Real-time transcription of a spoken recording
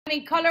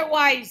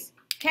color-wise,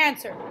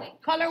 cancer.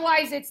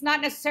 Color-wise, it's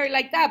not necessarily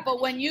like that, but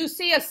when you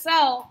see a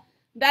cell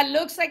that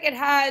looks like it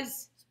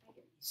has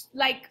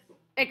like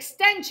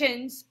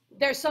extensions,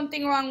 there's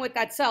something wrong with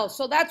that cell.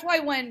 So that's why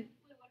when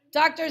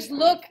doctors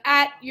look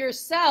at your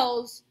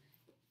cells,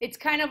 it's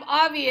kind of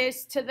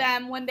obvious to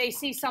them when they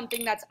see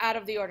something that's out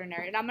of the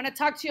ordinary. And I'm going to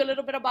talk to you a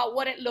little bit about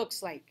what it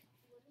looks like.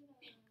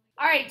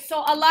 All right,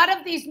 so a lot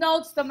of these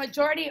notes, the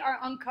majority are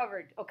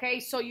uncovered,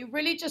 okay? So you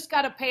really just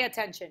got to pay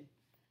attention.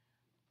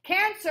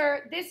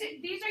 Cancer,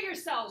 these are your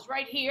cells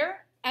right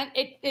here, and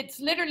it's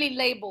literally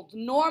labeled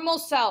normal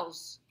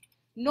cells.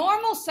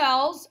 Normal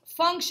cells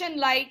function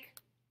like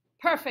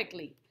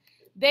perfectly.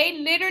 They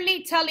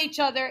literally tell each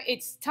other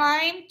it's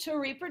time to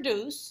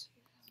reproduce.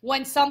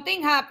 When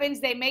something happens,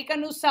 they make a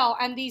new cell,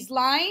 and these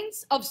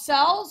lines of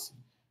cells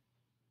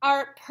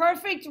are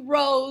perfect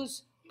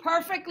rows,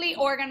 perfectly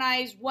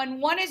organized.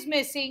 When one is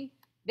missing,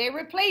 they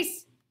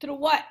replace through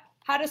what?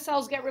 How do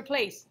cells get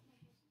replaced?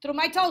 Through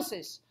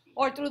mitosis,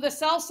 or through the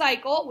cell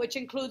cycle, which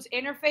includes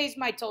interphase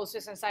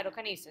mitosis and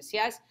cytokinesis,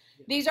 yes?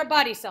 These are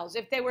body cells.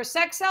 If they were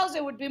sex cells,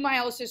 it would be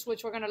meiosis,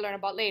 which we're going to learn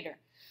about later.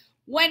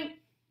 When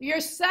your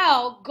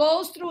cell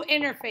goes through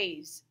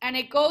interphase, and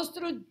it goes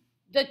through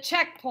the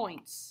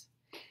checkpoints,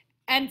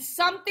 and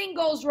something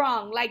goes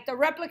wrong, like the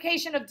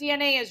replication of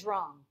DNA is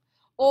wrong,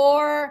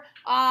 or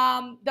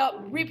the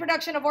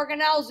reproduction of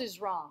organelles is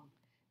wrong,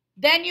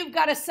 then you've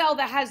got a cell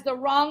that has the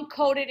wrong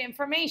coded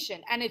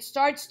information, and it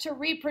starts to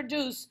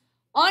reproduce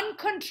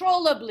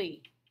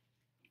uncontrollably.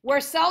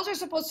 Where cells are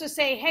supposed to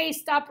say, hey,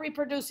 stop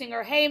reproducing,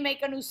 or hey,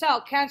 make a new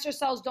cell, cancer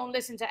cells don't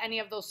listen to any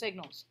of those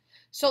signals.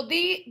 So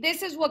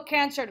this is what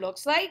cancer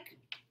looks like,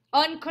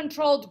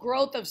 uncontrolled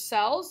growth of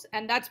cells,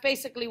 and that's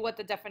basically what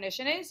the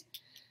definition is.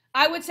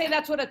 I would say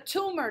that's what a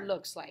tumor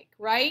looks like,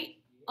 right?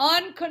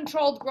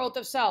 Uncontrolled growth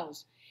of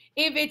cells.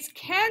 If it's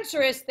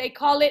cancerous, they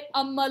call it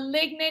a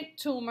malignant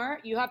tumor.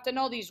 You have to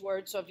know these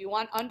words, so if you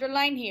want,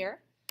 underline here.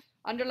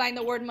 Underline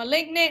the word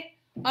malignant,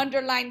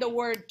 underline the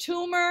word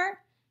tumor.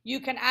 You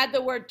can add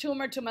the word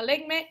tumor to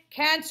malignant.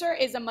 Cancer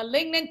is a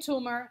malignant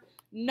tumor.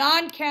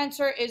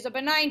 Non-cancer is a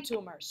benign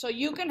tumor. So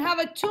you can have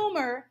a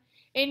tumor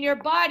in your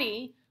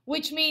body,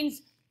 which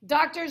means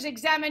doctors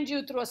examined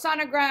you through a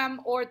sonogram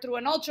or through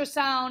an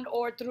ultrasound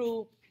or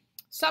through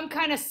some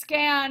kind of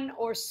scan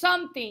or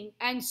something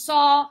and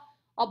saw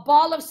a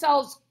ball of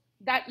cells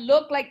that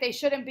look like they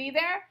shouldn't be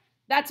there.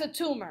 That's a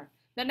tumor.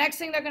 The next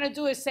thing they're going to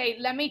do is say,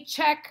 let me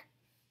check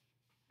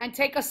and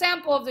take a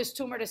sample of this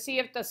tumor to see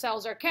if the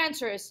cells are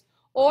cancerous,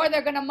 or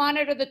they're going to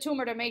monitor the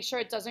tumor to make sure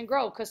it doesn't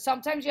grow, because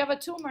sometimes you have a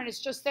tumor and it's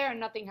just there and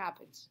nothing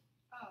happens.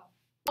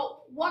 So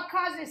what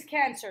causes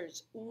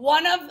cancers?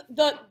 One of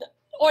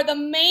the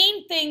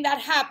main thing that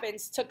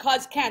happens to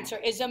cause cancer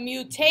is a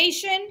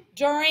mutation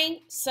during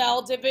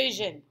cell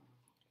division.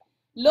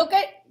 Look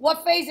at,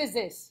 what phase is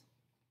this?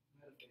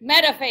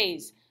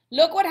 Metaphase.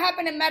 Look what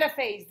happened in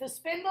metaphase. The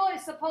spindle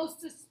is supposed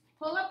to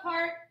pull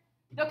apart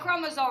the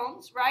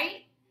chromosomes,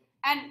 right?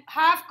 And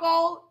half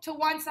go to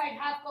one side,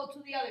 half go to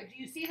the other. Do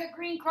you see the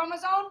green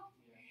chromosome?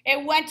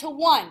 It went to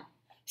one.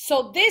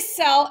 So this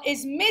cell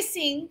is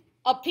missing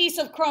a piece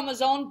of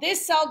chromosome.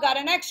 This cell got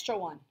an extra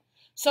one.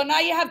 So now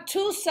you have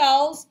two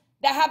cells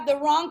that have the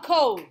wrong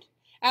code.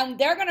 And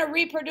they're going to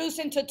reproduce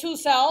into two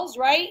cells,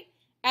 right?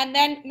 And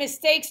then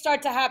mistakes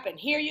start to happen.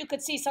 Here you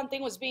could see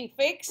something was being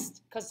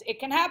fixed, because it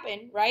can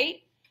happen,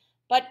 right?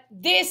 But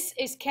this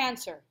is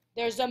cancer.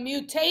 There's a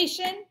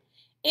mutation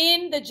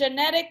in the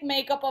genetic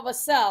makeup of a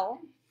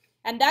cell,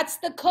 and that's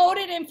the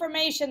coded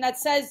information that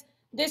says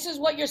this is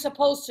what you're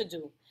supposed to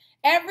do.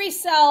 Every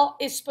cell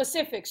is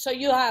specific. So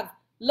you have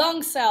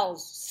lung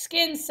cells,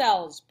 skin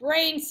cells,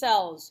 brain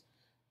cells,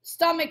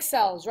 stomach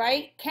cells,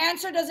 right?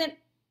 Cancer doesn't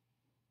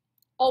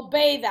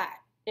obey that.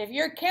 If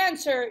you're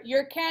cancer,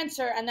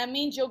 and that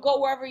means you'll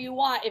go wherever you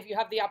want if you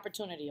have the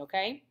opportunity,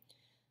 okay?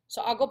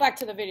 So I'll go back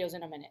to the videos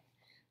in a minute.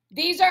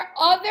 These are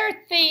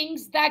other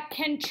things that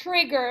can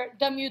trigger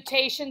the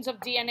mutations of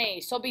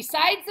DNA. So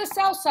besides the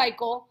cell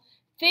cycle,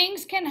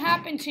 things can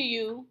happen to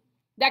you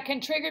that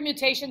can trigger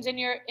mutations in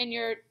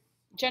your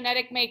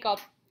genetic makeup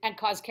and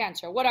cause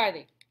cancer. What are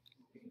they?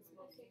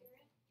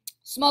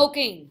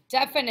 Smoking,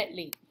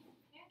 definitely.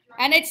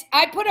 And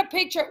I put a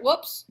picture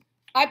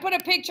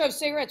of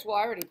cigarettes, well,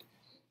 already.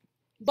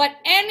 But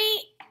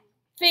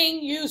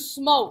anything you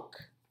smoke,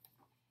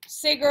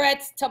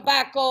 cigarettes,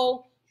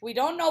 tobacco, we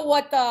don't know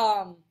what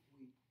the,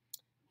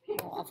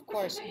 of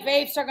course,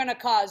 vapes are going to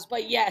cause,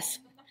 but yes,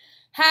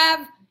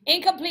 have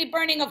incomplete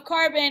burning of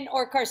carbon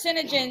or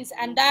carcinogens,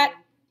 and that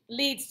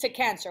leads to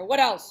cancer. What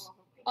else?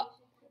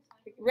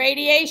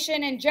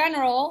 Radiation in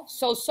general,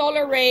 so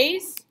solar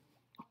rays.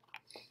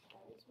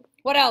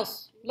 What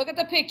else? Look at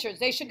the pictures.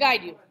 They should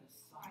guide you.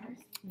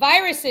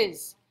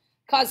 Viruses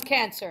cause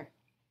cancer.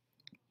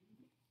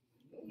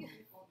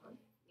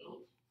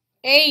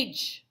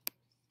 Age.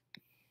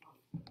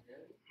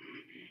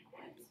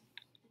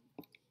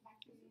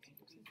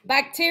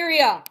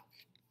 Bacteria.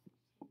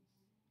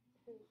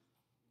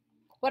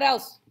 What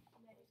else?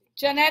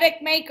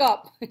 Genetic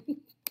makeup.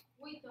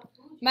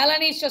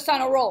 Melanie's just on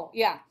a roll.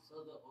 Yeah. So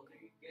the older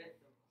you get,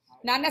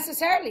 Not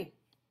necessarily.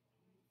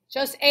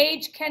 Just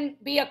age can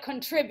be a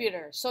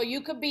contributor. So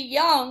you could be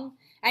young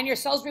and your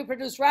cells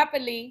reproduce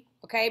rapidly,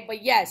 okay?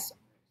 But yes,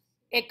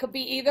 it could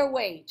be either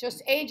way.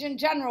 Just age in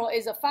general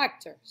is a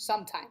factor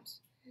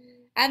sometimes.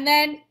 And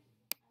then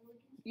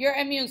your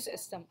immune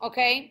system,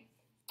 okay,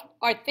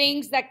 are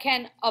things that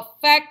can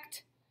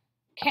affect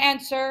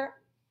cancer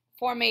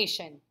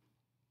formation.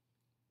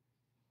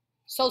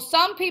 So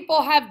some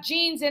people have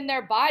genes in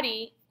their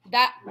body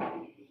that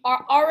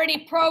are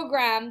already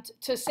programmed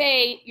to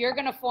say you're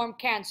going to form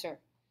cancer.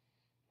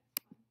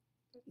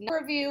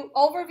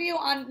 Overview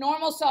on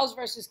normal cells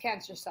versus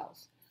cancer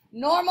cells.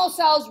 Normal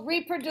cells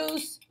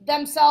reproduce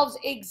themselves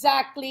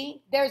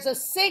exactly. There's a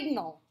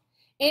signal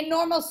in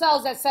normal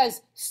cells that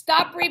says,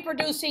 stop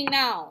reproducing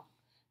now.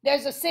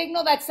 There's a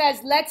signal that says,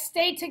 let's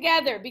stay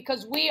together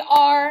because we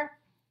are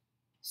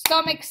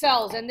stomach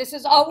cells and this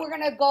is all we're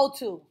going to go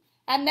to.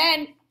 And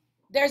then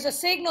there's a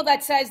signal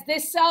that says,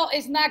 this cell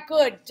is not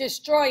good,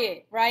 destroy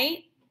it, right?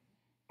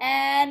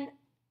 And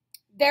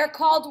they're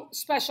called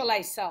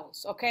specialized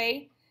cells,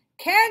 okay?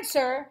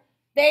 Cancer,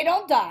 they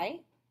don't die.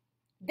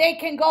 They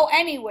can go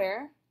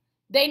anywhere.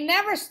 They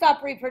never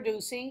stop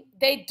reproducing.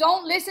 They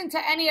don't listen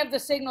to any of the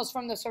signals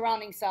from the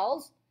surrounding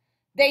cells.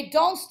 They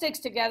don't stick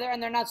together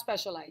and they're not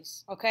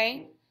specialized,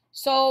 okay?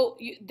 So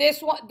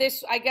this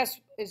I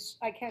guess is,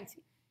 I can't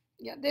see.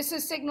 Yeah, this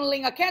is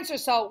signaling a cancer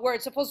cell where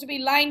it's supposed to be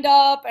lined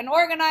up and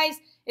organized.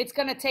 It's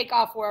going to take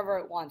off wherever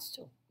it wants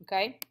to,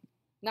 okay?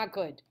 Not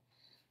good.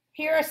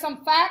 Here are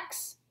some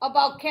facts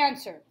about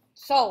cancer.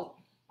 So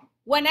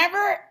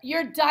whenever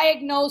you're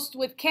diagnosed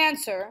with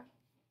cancer,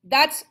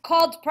 that's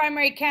called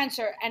primary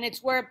cancer, and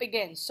it's where it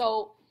begins.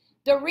 So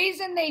the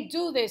reason they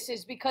do this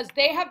is because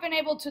they have been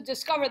able to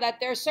discover that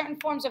there are certain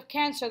forms of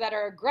cancer that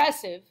are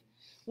aggressive,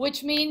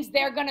 which means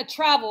they're going to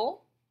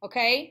travel,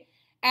 okay?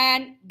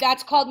 And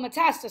that's called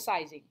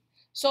metastasizing.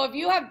 So if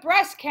you have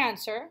breast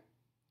cancer,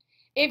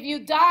 if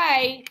you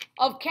die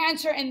of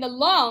cancer in the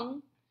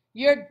lung,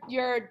 your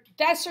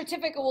death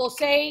certificate will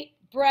say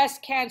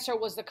breast cancer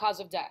was the cause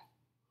of death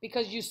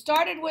because you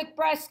started with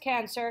breast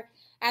cancer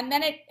and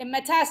then it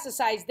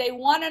metastasized. They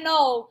want to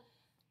know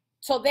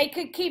so they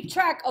could keep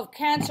track of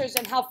cancers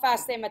and how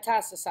fast they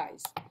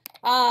metastasize.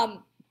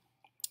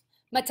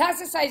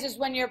 Metastasize is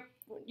when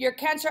your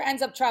cancer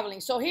ends up traveling.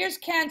 So here's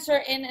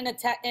cancer in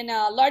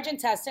a large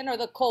intestine or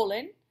the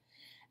colon.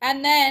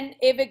 And then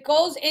if it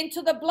goes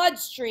into the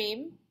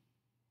bloodstream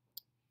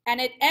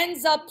and it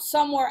ends up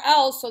somewhere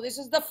else, so this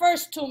is the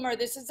first tumor,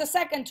 this is the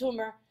second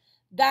tumor,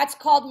 that's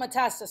called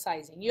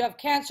metastasizing. You have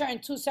cancer in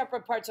two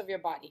separate parts of your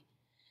body.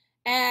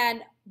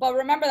 But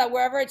remember that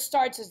wherever it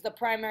starts is the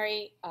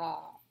primary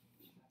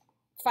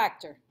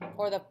factor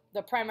or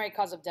the primary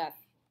cause of death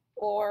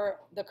or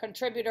the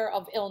contributor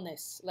of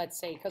illness, let's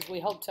say, because we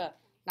hope to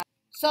not.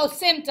 So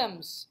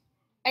symptoms,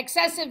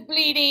 excessive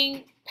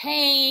bleeding,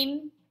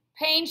 pain.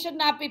 Pain should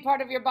not be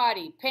part of your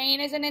body. Pain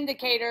is an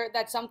indicator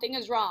that something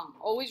is wrong.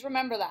 Always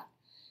remember that.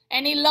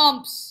 Any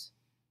lumps,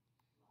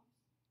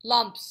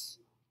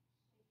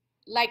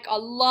 like a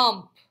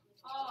lump,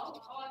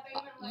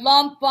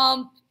 lump,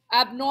 bump,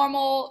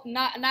 abnormal,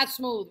 not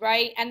smooth,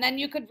 right? And then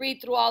you could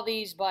read through all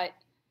these, but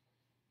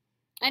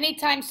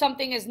anytime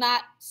something is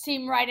not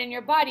seem right in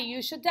your body,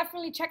 you should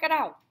definitely check it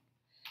out.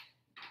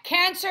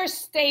 Cancer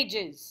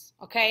stages,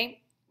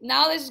 okay?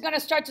 Now this is going to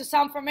start to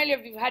sound familiar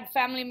if you've had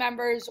family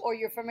members or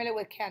you're familiar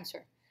with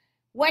cancer.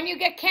 When you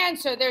get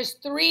cancer, there's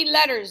 3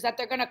 letters that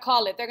they're going to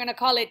call it. They're going to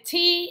call it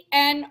T,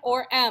 N,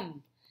 or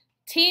M.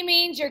 T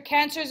means your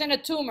cancer's in a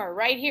tumor.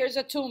 Right here is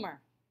a tumor.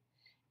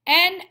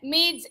 N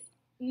means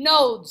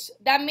nodes.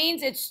 That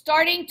means it's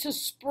starting to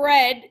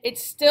spread.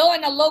 It's still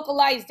in a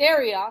localized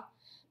area,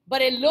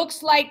 but it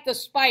looks like the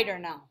spider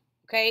now.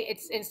 Okay,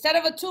 it's instead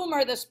of a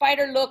tumor, the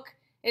spider look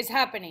is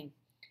happening.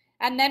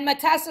 And then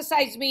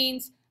metastasize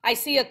means I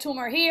see a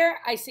tumor here,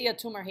 I see a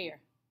tumor here.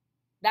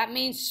 That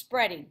means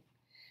spreading.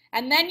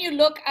 And then you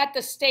look at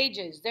the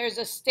stages. There's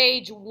a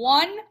stage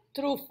 1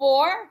 through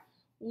 4,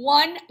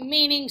 1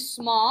 meaning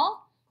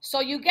small.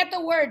 So you get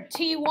the word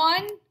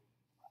T1,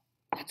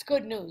 that's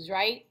good news,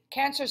 right?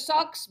 Cancer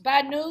sucks,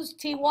 bad news.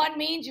 T1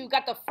 means you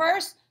got the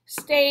first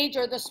stage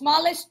or the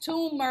smallest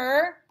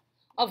tumor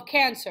of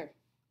cancer.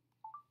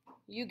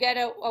 You get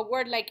a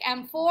word like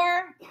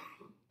M4,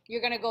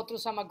 you're going to go through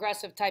some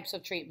aggressive types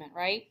of treatment,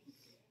 right?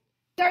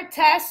 Third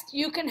test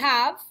you can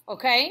have,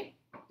 okay?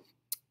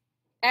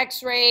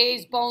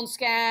 X-rays, bone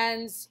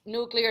scans,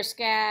 nuclear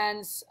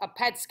scans, a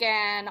PET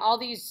scan, all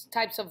these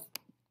types of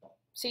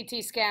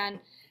CT scan.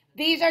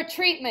 These are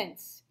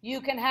treatments. You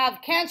can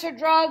have cancer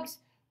drugs,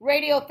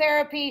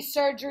 radiotherapy,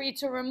 surgery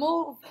to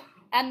remove,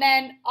 and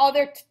then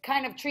other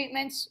kind of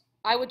treatments.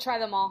 I would try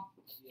them all.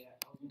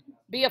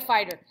 Be a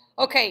fighter.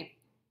 Okay,